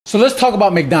So let's talk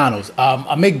about McDonald's.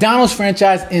 A McDonald's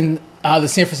franchise in the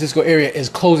San Francisco area is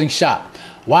closing shop.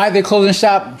 Why they're closing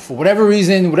shop? For whatever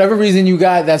reason you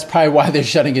got, that's probably why they're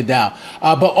shutting it down.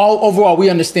 But overall,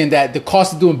 we understand that the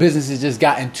cost of doing business has just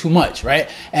gotten too much, right?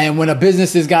 And when a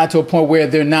business has gotten to a point where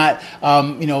they're not,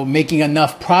 making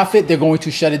enough profit, they're going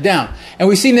to shut it down. And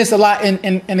we've seen this a lot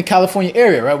in the California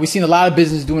area, right? We've seen a lot of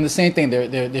businesses doing the same thing.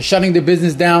 They're shutting their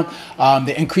business down.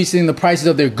 They're increasing the prices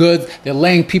of their goods. They're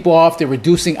laying people off. They're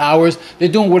reducing hours. They're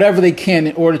doing whatever they can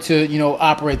in order to,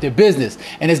 operate their business.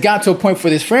 And it's gotten to a point for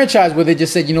this franchise where they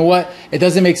just said, you know what, it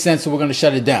doesn't make sense, so we're going to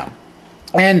shut it down.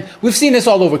 And we've seen this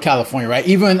all over California, right?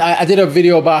 Even I did a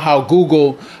video about how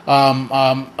Google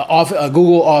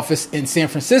office in San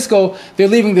Francisco, they're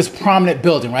leaving this prominent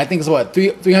building, right? I think it's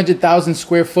 300,000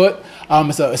 square foot.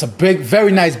 It's a big,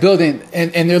 very nice building,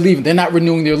 and they're leaving. They're not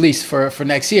renewing their lease for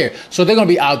next year, so they're going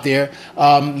to be out there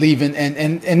leaving.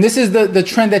 And this is the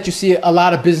trend that you see a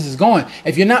lot of businesses going.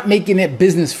 If you're not making it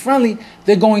business friendly,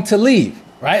 they're going to leave.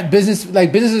 Right,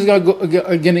 businesses are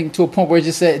getting to a point where it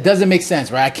just said it doesn't make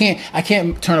sense. Right, I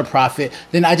can't turn a profit.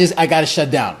 Then I got to shut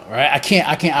down. Right, I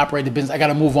can't operate the business. I got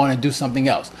to move on and do something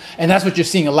else. And that's what you're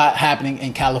seeing a lot happening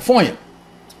in California.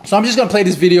 So I'm just going to play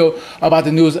this video about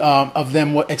the news of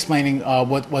them explaining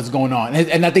what's going on.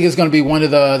 And I think it's going to be one of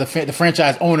the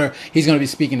franchise owner. He's going to be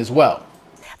speaking as well.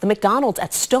 The McDonald's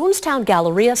at Stonestown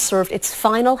Galleria served its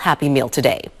final Happy Meal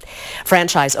today.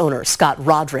 Franchise owner Scott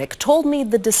Roderick told me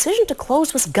the decision to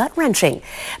close was gut-wrenching,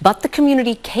 but the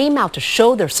community came out to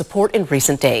show their support in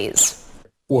recent days.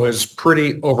 Was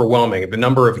pretty overwhelming. The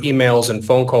number of emails and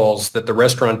phone calls that the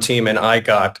restaurant team and I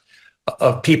got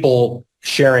of people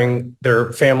sharing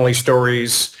their family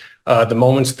stories, the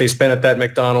moments that they spent at that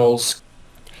McDonald's.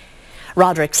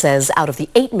 Roderick says out of the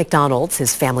 8 McDonald's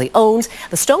his family owns,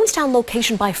 the Stonestown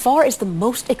location by far is the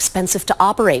most expensive to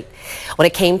operate. When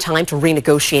it came time to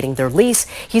renegotiating their lease,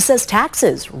 he says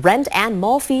taxes, rent, and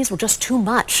mall fees were just too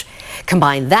much.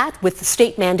 Combine that with the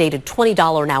state-mandated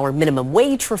 $20 an hour minimum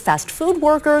wage for fast food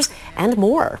workers and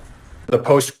more. The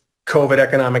post-COVID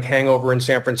economic hangover in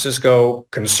San Francisco,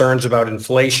 concerns about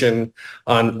inflation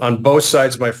on both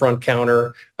sides of my front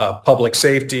counter, public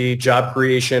safety, job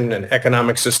creation, and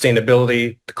economic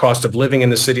sustainability, the cost of living in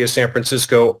the city of San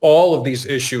Francisco, all of these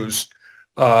issues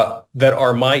that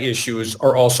are my issues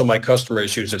are also my customer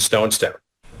issues at Stonestown.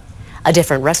 A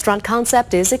different restaurant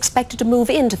concept is expected to move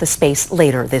into the space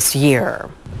later this year.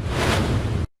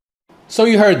 So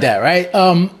you heard that,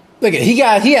 right? Look, he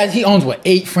owns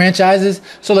 8 franchises.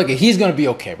 So look, he's gonna be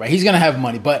okay, right? He's gonna have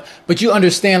money, but you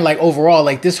understand, like, overall,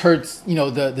 like, this hurts,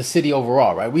 the city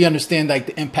overall, right? We understand, like,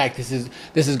 the impact this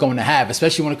is going to have,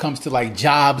 especially when it comes to, like,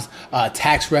 jobs,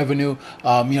 tax revenue,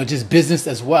 just business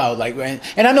as well. Like,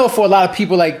 and I know for a lot of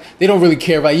people, like, they don't really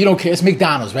care, right? You don't care. It's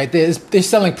McDonald's, right? They're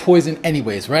selling poison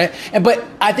anyways, right? But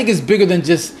I think it's bigger than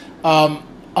just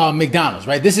McDonald's,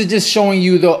 right? This is just showing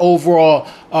you the overall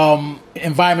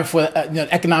environment for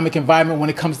economic environment when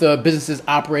it comes to businesses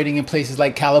operating in places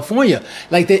like California.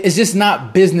 Like, it's just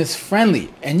not business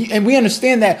friendly, and we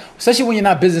understand that, especially when you're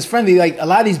not business friendly. Like, a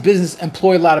lot of these businesses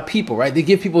employ a lot of people, right? They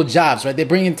give people jobs, right? They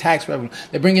bring in tax revenue,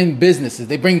 they bring in businesses,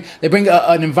 they bring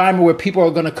an environment where people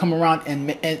are going to come around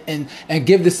and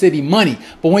give the city money.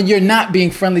 But when you're not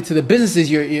being friendly to the businesses,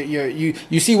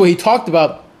 you see what he talked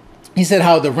about. He said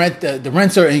how the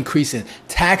rents are increasing,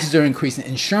 taxes are increasing,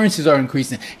 insurances are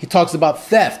increasing. He talks about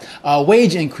theft,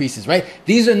 wage increases, right?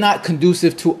 These are not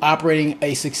conducive to operating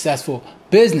a successful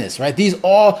business, right? These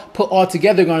all put all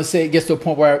together are going to say it gets to a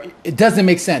point where it doesn't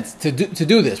make sense to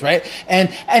do this, right? And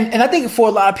I think for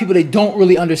a lot of people, they don't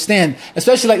really understand,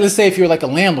 especially, like, let's say if you're like a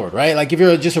landlord, right? Like, if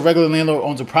you're just a regular landlord who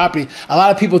owns a property, a lot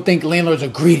of people think landlords are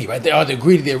greedy, right? They're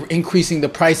greedy. They're increasing the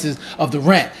prices of the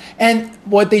rent. And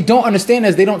what they don't understand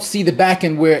is they don't see the back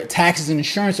end where taxes and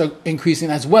insurance are increasing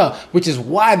as well, which is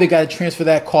why they got to transfer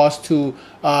that cost to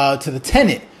the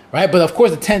tenant. Right, but of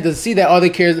course the tenant doesn't see that. All they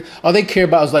care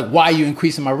about is, like, why are you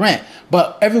increasing my rent?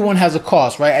 But everyone has a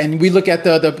cost, right? And we look at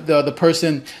the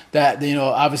person that,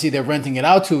 obviously they're renting it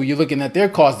out to. You're looking at their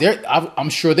costs. I'm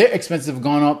sure their expenses have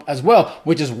gone up as well,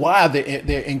 which is why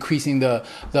they're increasing the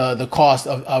cost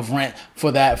of rent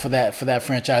for that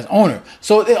franchise owner.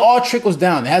 So it all trickles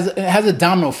down. It has a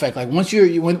domino effect. Like, once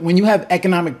when you have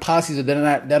economic policies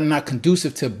that are not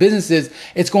conducive to businesses,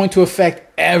 it's going to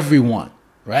affect everyone.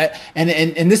 Right.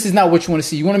 And this is not what you want to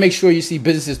see. You want to make sure you see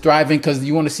businesses thriving, because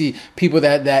you want to see people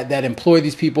that employ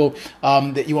these people,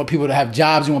 that you want people to have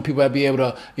jobs. You want people to be able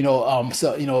to,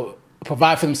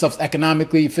 provide for themselves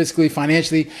economically, fiscally,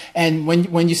 financially. And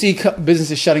when you see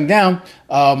businesses shutting down,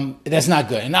 that's not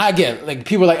good. And I get it. Like,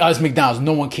 people are like, oh, it's McDonald's,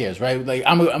 no one cares, right? Like,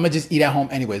 I'm gonna just eat at home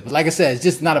anyways. But like I said, it's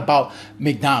just not about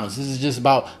McDonald's. This is just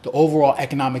about the overall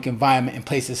economic environment in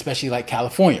places, especially like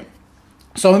California.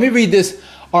 So let me read this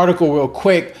article real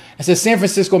quick. It says San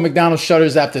Francisco McDonald's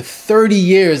shutters after 30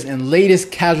 years and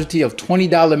latest casualty of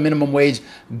 $20 minimum wage,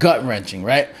 gut wrenching,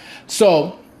 right?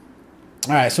 So,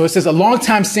 all right, so it says a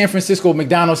longtime San Francisco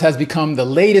McDonald's has become the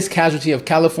latest casualty of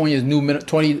California's new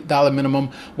 $20 minimum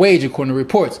wage, according to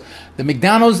reports. The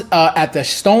McDonald's at the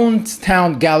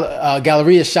Stonestown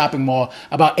Galleria shopping mall,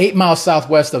 about 8 miles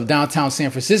southwest of downtown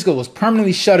San Francisco, was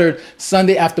permanently shuttered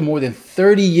Sunday after more than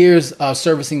 30 years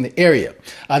servicing the area.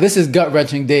 This is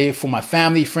gut-wrenching day for my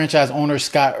family, franchise owner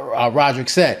Scott Roderick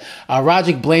said.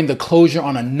 Roderick blamed the closure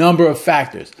on a number of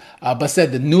factors, but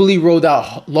said the newly rolled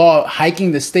out law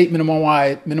hiking the state minimum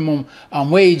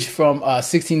wage from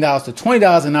 $16 to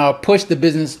 $20 an hour pushed the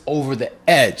business over the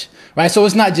edge, right? So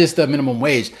it's not just the minimum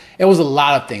wage. It was a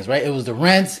lot of things, right? It was the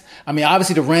rents. I mean,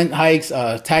 obviously the rent hikes,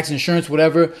 tax, insurance,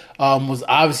 whatever, was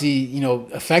obviously,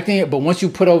 affecting it. But once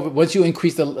you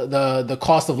increase the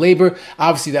cost of labor,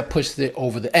 obviously that pushed it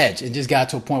over the edge. It just got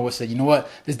to a point where it said, you know what,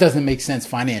 this doesn't make sense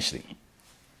financially.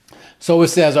 So it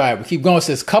says, all right, we keep going. It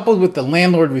says, coupled with the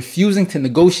landlord refusing to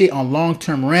negotiate on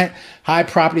long-term rent, high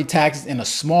property taxes, and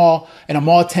a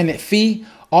mall tenant fee,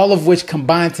 all of which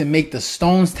combined to make the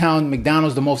Stonestown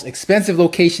McDonald's the most expensive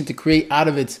location to create out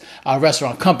of its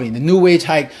restaurant company. The new wage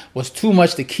hike was too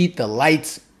much to keep the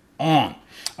lights on.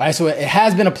 All right, so it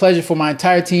has been a pleasure for my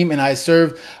entire team, and I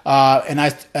served the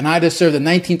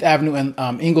 19th Avenue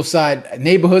and Ingleside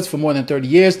neighborhoods for more than 30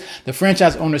 years. The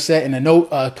franchise owner said in a note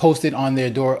posted on their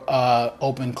door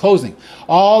open closing.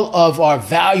 All of our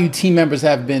valued team members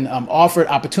have been offered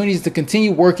opportunities to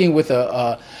continue working with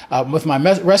my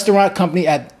restaurant company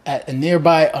at a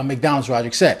nearby McDonald's,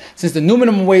 Roderick said. Since the new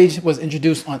minimum wage was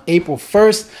introduced on April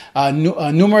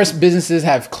 1st, numerous businesses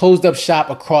have closed up shop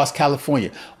across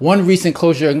California. One recent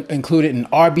closure included an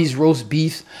Arby's roast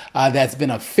beef that's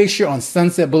been a fixture on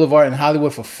Sunset Boulevard in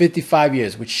Hollywood for 55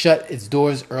 years, which shut its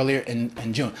doors earlier in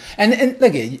June. And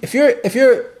look, if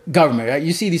you're government, right,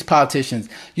 you see these politicians,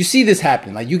 you see this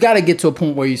happen. Like, you got to get to a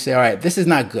point where you say, all right, this is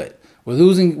not good. We're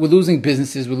losing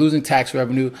businesses. We're losing tax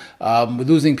revenue. We're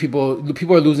losing people.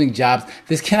 People are losing jobs.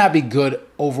 This cannot be good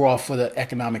overall for the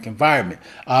economic environment.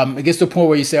 It gets to a point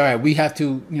where you say, all right, we have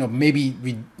to, maybe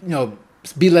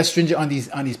be less stringent on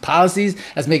these policies.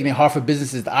 That's making it hard for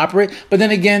businesses to operate. But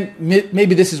then again,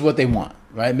 maybe this is what they want,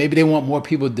 right? Maybe they want more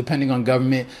people depending on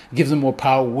government, gives them more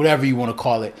power, whatever you want to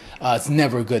call it. It's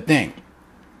never a good thing.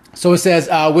 So it says,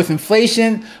 with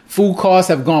inflation, food costs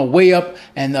have gone way up,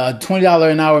 and $20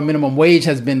 an hour minimum wage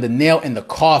has been the nail in the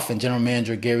coffin, General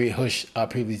Manager Gary Hush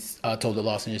previously told the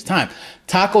Los Angeles Times.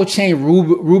 Taco chain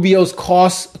Rubio's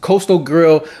Coastal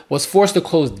Grill was forced to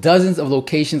close dozens of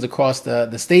locations across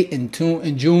the state in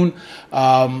June,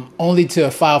 only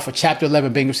to file for Chapter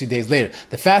 11 bankruptcy days later.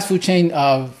 The fast food chain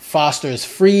Foster's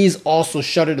Freeze also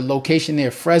shuttered a location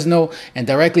near Fresno and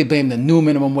directly blamed the new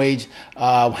minimum wage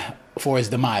for its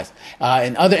demise.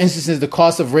 In other instances, the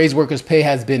cost of raised workers' pay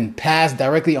has been passed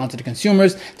directly onto the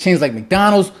consumers. Chains like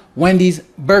McDonald's, Wendy's,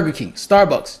 Burger King,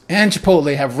 Starbucks, and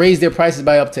Chipotle have raised their prices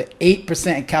by up to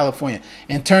 8% in California.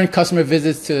 In turn, customer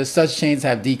visits to such chains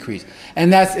have decreased.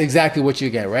 And that's exactly what you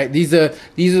get, right? These are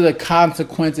the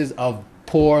consequences of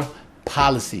poor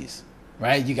policies,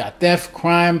 right? You got theft,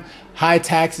 crime, high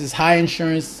taxes, high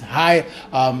insurance, high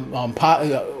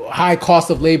cost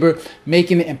of labor,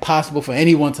 making it impossible for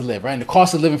anyone to live, right? And the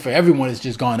cost of living for everyone has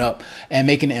just gone up and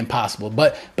making it impossible.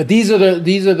 But these are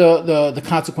the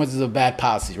consequences of bad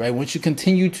policies, right? Once you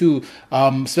continue to,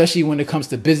 especially when it comes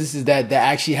to businesses that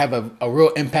actually have a real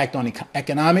impact on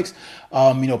economics,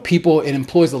 people, it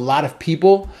employs a lot of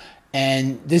people.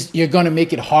 And you're going to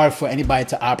make it hard for anybody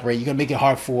to operate. You're going to make it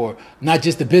hard for not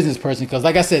just the business person, because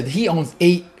like I said, he owns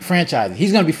 8 franchises.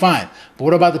 He's going to be fine. But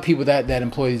what about the people that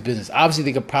employ these businesses? Obviously,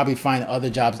 they could probably find other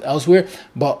jobs elsewhere.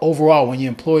 But overall, when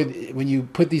you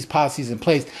put these policies in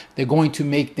place, they're going to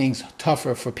make things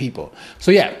tougher for people.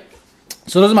 So yeah,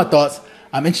 so those are my thoughts.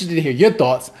 I'm interested to hear your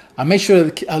thoughts. Make sure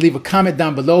to leave a comment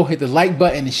down below, hit the like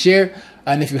button and share.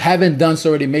 And if you haven't done so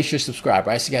already, make sure to subscribe.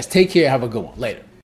 All right, so you guys take care. Have a good one. Later.